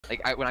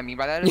Like, what I mean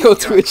by that is... Yo,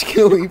 Twitch, get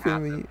away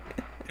from me.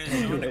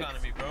 Drone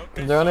economy,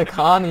 bro. Drone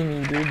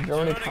economy, dude.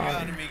 Drone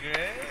economy.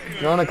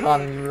 Drone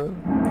economy, bro.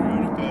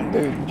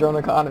 Dude, drone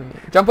economy.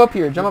 Jump up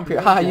here, jump up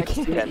here. Haha, you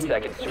can't. 10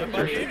 seconds to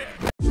insertion.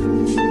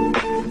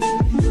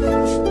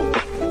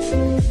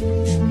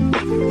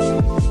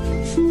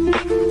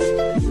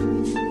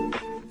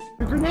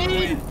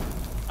 Grenade!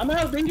 I'm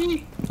out,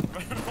 baby!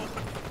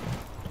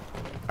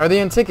 Are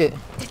they in ticket?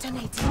 Maybe.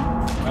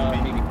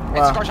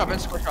 It's car shop,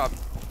 it's car shop.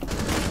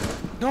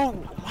 No,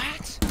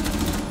 what?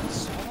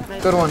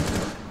 Good one.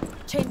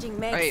 Changing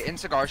mags. Hey, in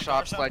cigar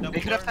shops, like, they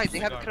could have sight, they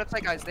have cut up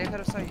sight, guys, they have cut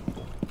up sight.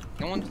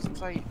 No one's in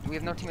sight, we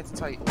have no teammates in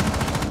sight.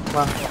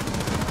 Wow.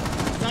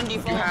 You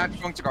had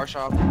from cigar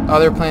shop. Oh,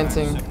 they're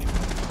planting.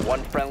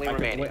 One friendly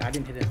remaining. Wait, I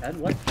didn't hit it.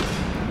 What?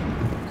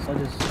 So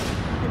just...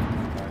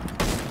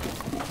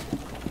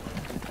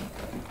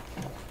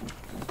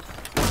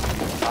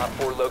 Op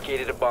 4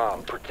 located a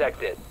bomb.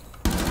 Protect it.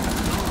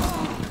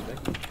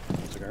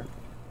 Cigar.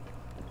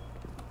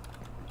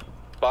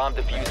 Bomb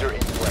diffuser in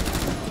place.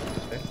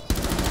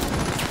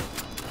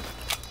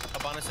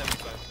 Habana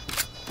 75.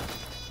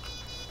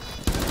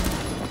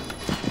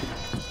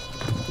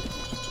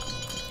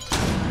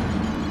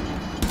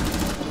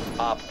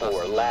 Op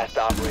 4, last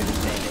operator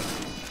standing.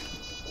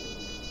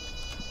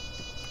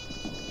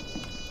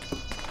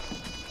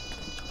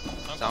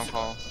 Down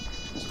call.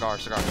 Cigar.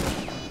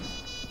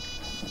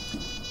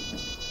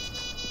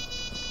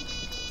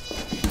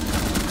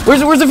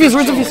 Where's the fuse?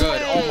 Where's the fuse?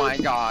 Good, oh my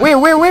god. Where?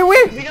 We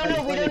don't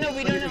know.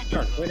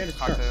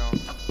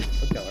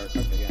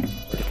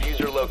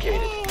 Diffuser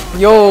located.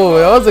 Yo,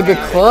 that was a good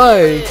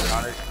clutch.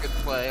 Good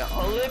play.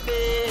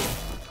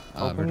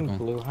 Open vertical.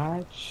 blue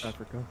hatch.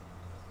 Africa.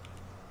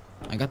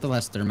 I got the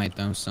last thermite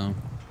though, so. I'm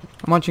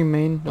watching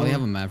main. Oh, they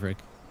have a Maverick.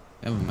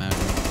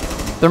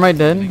 Thermite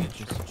dead.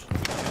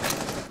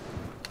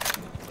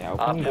 Yeah,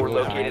 Op open 4 blue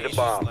located a hatch.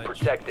 bomb.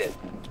 Protect it.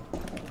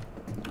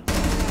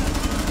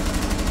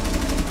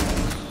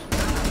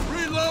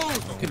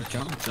 Good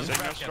job.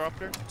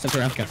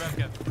 Center Afghan.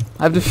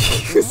 I have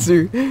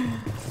diffuser.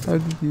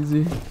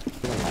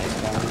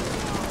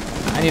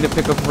 I need to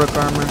pick up rook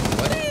armor.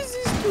 What is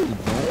this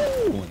dude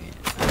doing?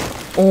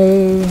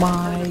 Oh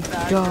my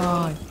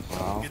god.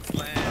 Wow.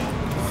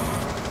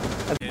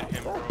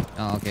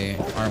 Oh, okay.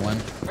 R1.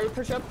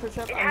 Push up.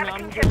 I'm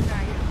not.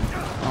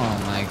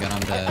 Oh my god,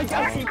 I'm dead.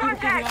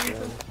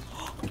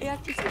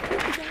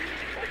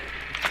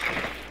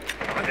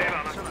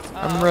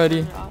 I'm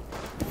ready.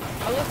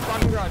 I left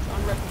bottom garage.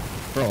 I'm ready.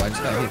 Bro, I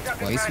just got hit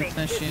twice with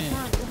that shit.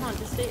 Come on,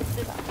 just stay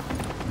back.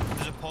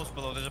 There's a post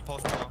below.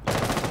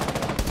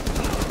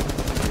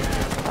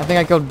 I think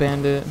I killed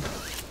Bandit.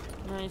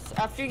 Nice.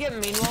 After you get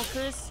main wall,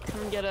 Chris,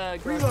 come get a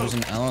garage. There's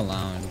an Ella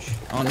lounge.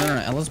 Oh no,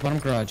 Ella's bottom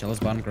garage.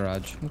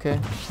 Okay,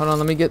 hold on.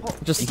 Let me get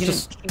just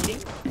Start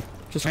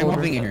wall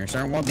hold binging her. here.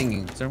 Start wall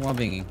binging.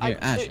 Here,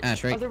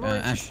 Ash, right?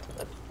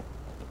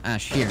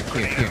 Ash, here.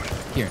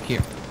 You're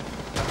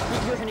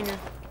hitting her.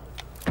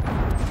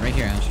 Right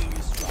here, Ash.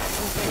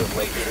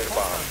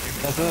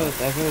 That's a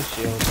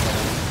shield.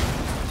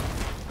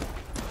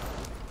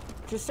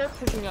 Just start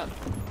pushing up.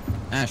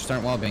 Ash,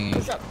 start wall banging.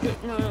 Push up.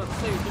 No,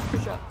 Slayer, just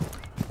push up.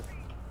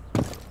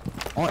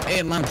 Oh,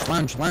 hey,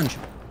 lounge.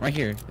 Right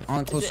here.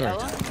 On close Is it door.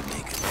 Ella? Yeah,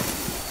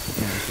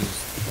 she's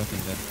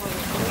fucking dead.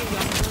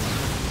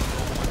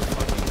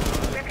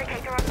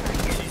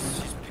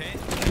 She's pit.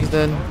 He's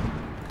dead.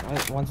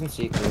 One's in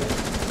secret.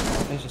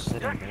 He's just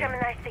sitting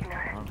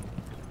there.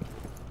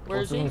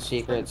 Where is he? in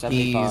secret,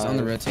 75. He's on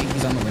the rotate.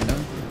 He's on the window.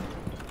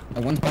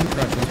 One's bottom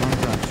garage.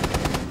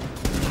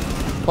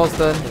 Pulse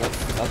dead.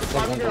 That's the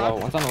one below.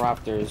 One's on the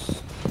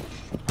rafters.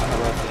 On the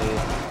rotate.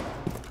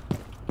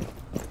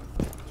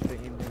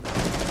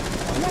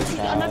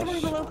 Another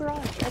one below garage.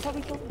 I thought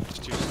we killed him. It's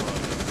too slow.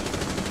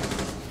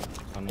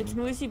 It's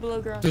Melusi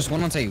below garage. There's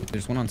one on site.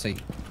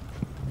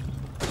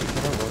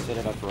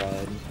 Rotated up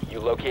red. You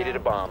located a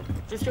bomb.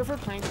 Just go for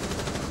plank.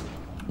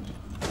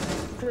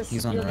 Chris,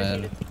 He's on you're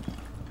red. rotated.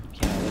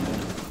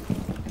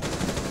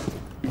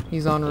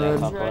 He's on red.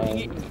 He's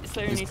red.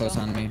 Slayer He's needs close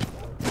help. on me.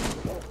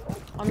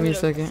 On Give me a the-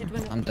 second. see the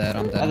window. I'm dead.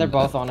 Yeah, they're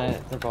both on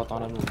it. They're both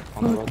on him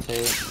on the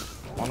rotate.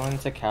 One went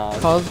into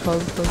cab. Pause. On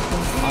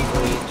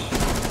breach.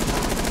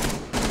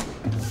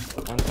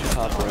 One's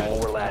top red.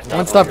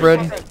 One stop red.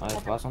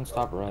 Nice. Last one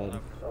stop red.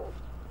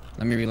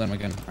 Let me reload my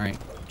gun. Alright.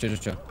 Chill.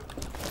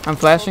 I'm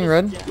flashing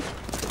red.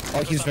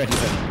 Oh, he's red.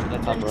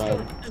 Yeah, top red.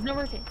 There's no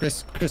rotate.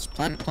 Chris,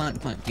 plant.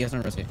 He has no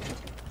rotate.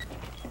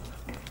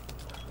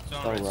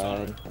 Still red. Still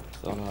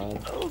red.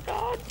 Oh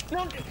god.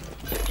 No.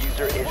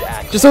 Diffuser is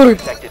active. Just hold her.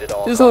 Protected at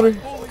all Just hold her.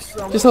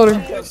 Just hold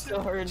her.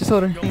 So hard. Just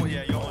hold her.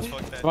 Yeah, you almost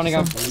fucked that. Running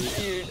up.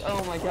 Dude,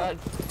 oh my god.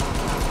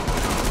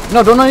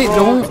 No, don't.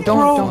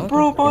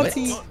 Bro,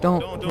 Monty.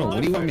 Don't. Bro,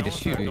 what do you want me to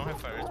shoot? Don't have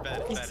fire.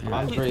 It's bad.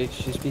 On breach.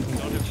 She's speaking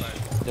breach.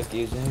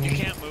 Diffusing. You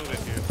can't move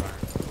if you're fire.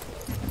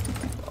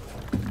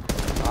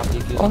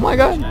 Oh my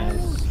god.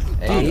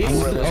 Hey, I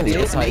used it.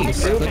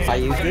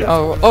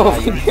 Oh.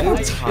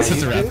 This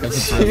is a wrap.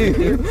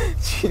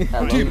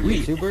 Hello, Dude,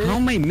 wait, YouTuber. how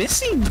am I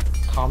missing?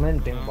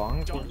 Comment bing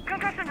bong.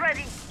 Concussion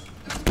ready.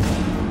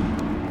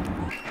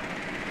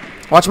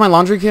 Watch my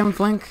laundry cam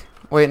flank.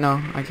 Wait,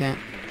 no, I can't.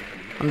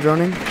 I'm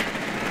droning. Op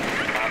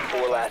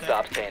 4 last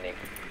stop standing.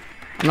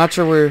 I'm not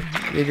sure where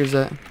Jaeger's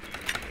at.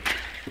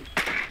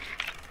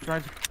 Try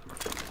to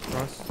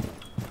cross.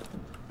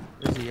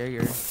 Where's the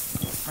Jaeger?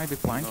 Might be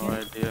flanking. No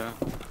idea.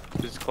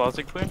 Is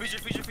closet clear?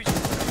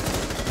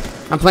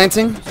 I'm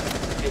planting.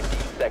 15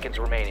 seconds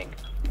remaining.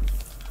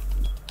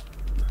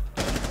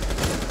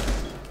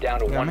 Down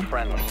to one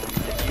friendly.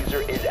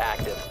 Diffuser is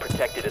active.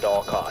 Protected at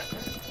all costs.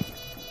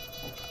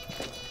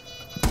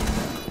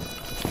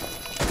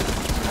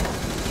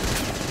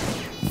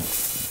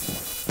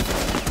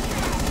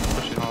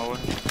 Pushing hallway.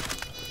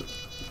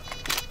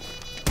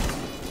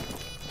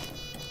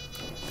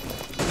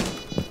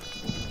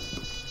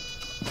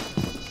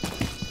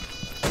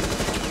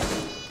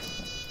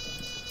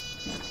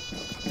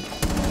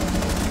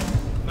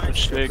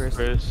 Shit,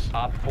 Chris.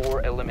 Op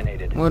 4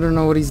 eliminated. I don't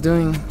know what he's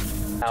doing.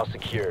 Now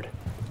secured.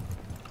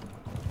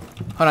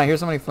 Hold on, here's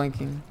somebody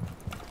flanking.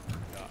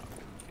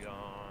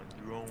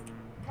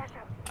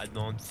 I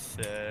don't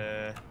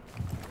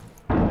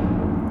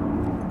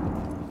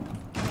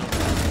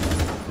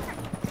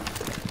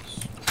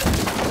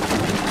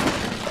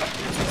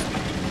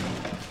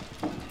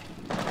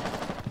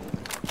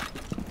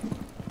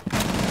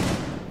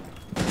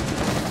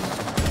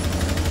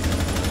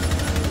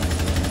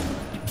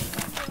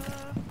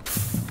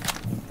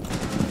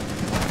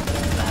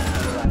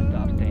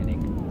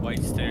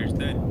White stairs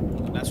dead.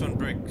 Last one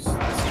bricks.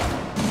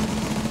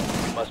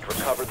 Must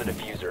recover the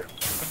diffuser.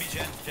 Could be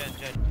Jen.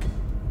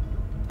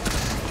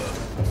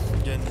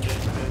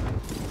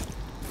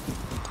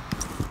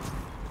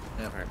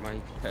 Alright, my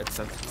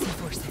headset.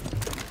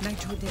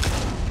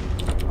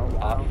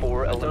 Op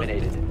 4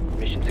 eliminated.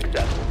 Mission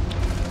successful.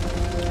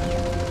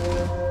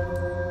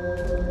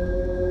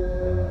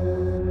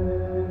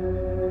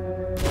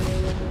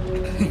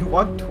 He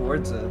walked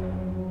towards it.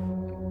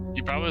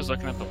 He probably was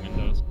looking at the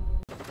windows.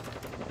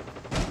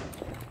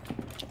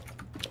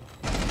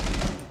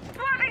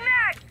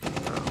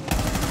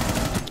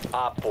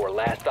 Op 4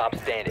 last stop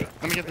standing.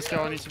 Let me get this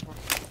guy. I need support.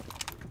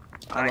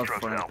 I love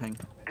Fortnite ping.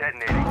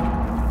 Detonating.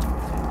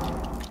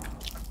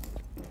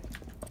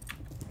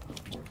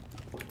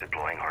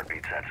 Deploying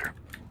heartbeat sensor.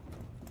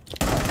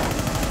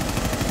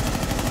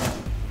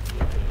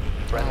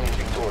 Friendly is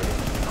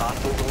victorious.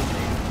 Hostile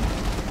eliminated.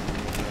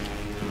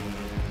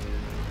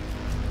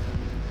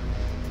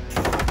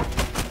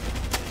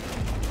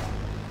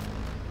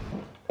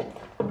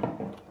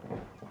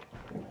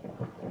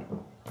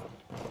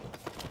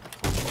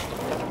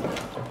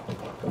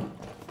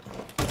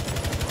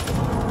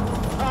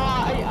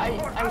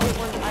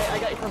 I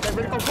got you from there.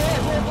 Vertical.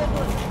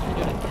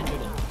 Can't do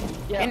it.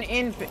 Yeah.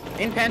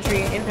 In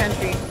pantry.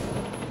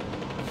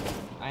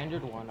 I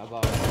injured one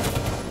above.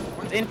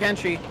 One's in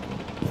pantry.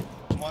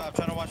 I'm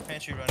trying to watch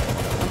pantry right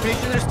now. I'm pretty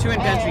sure there's 2 in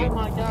pantry. Oh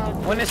my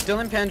god. One is still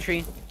in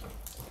pantry.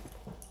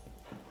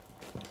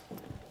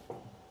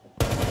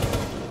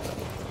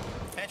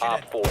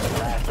 Op 4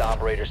 last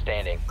operator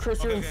standing.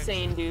 Chris, you're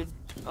insane, dude.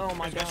 Oh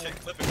my god.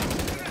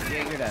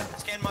 Yeah, you're dead.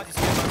 Scan Monty.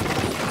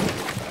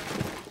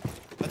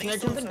 Can I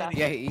jump in back?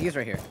 Yeah, he's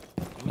right here.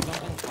 We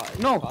jumped in closet.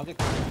 No.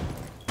 Closet.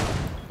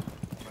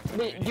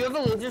 Wait, do you have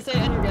a laser sight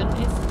on your gun,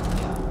 please?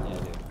 Yeah,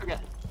 I do. Okay.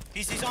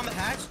 He's on the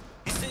hatch.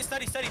 He's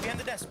steady behind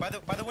the desk, by the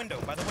window.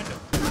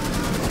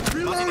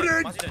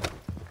 Reloading! Mozzie dead.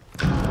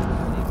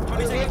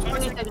 Okay, 20 we have seconds.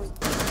 20 seconds.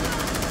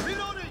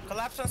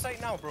 Collapse on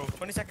site now, bro.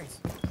 20 seconds.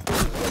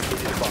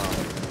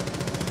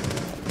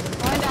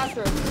 Behind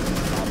Astro. Op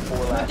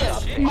 4 last Yeah.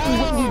 stop standing.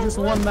 Oh, You just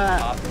won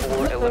that. Op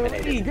 4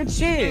 eliminated. Good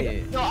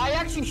shit. no, I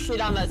actually shit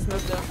on that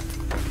smoke though.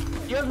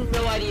 You have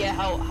no idea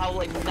how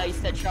like nice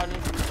that shot is.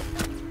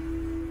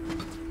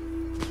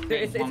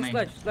 It's a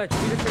sledge.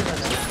 You just heard that.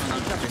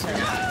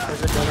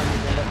 There's a donut on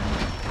the window.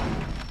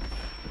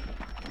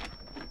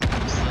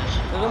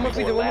 There's one more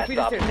feeder, one more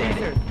feeder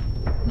stairs.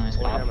 Nice.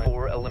 Op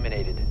 4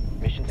 eliminated.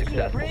 Mission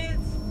successful.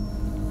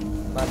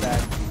 My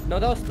bad. No,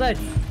 that was Sledge.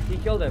 He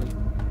killed him.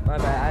 My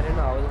bad. I didn't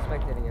know. I wasn't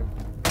spectating him.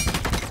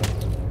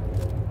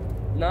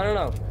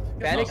 No.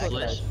 Panic was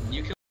Sledge.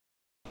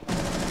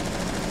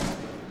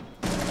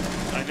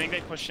 I think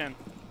they pushed in.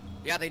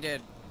 Yeah, they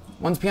did.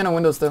 One's piano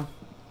window still.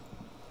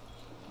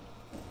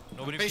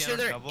 Nobody Pretty sure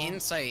they're double. in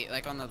sight,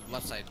 like on the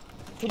left side.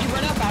 Could you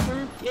run out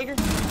bathroom, Jaeger?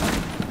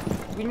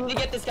 We need to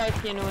get this guy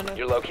piano window.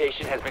 Your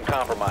location has been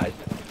compromised.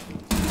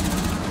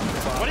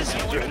 What is he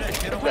doing?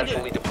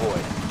 Successfully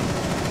deployed.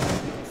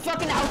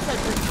 Fucking outside.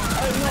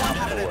 Oh no,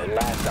 I'm 4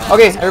 last stop.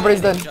 Okay,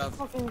 everybody's dead.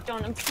 fucking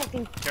done. I'm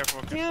fucking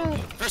Careful. dude.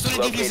 First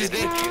one to defuse is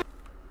big.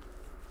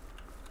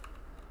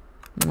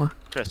 Mwah.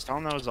 Chris, tell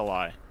him that was a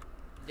lie.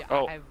 Yeah,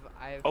 Oh,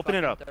 I've open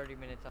it up. 30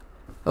 minutes.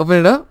 Open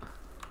it up.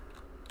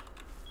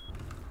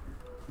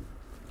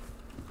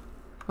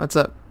 What's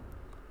up?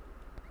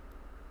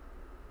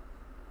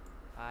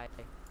 Hi.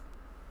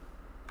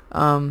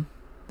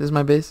 This is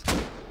my base.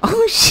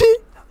 Oh shit.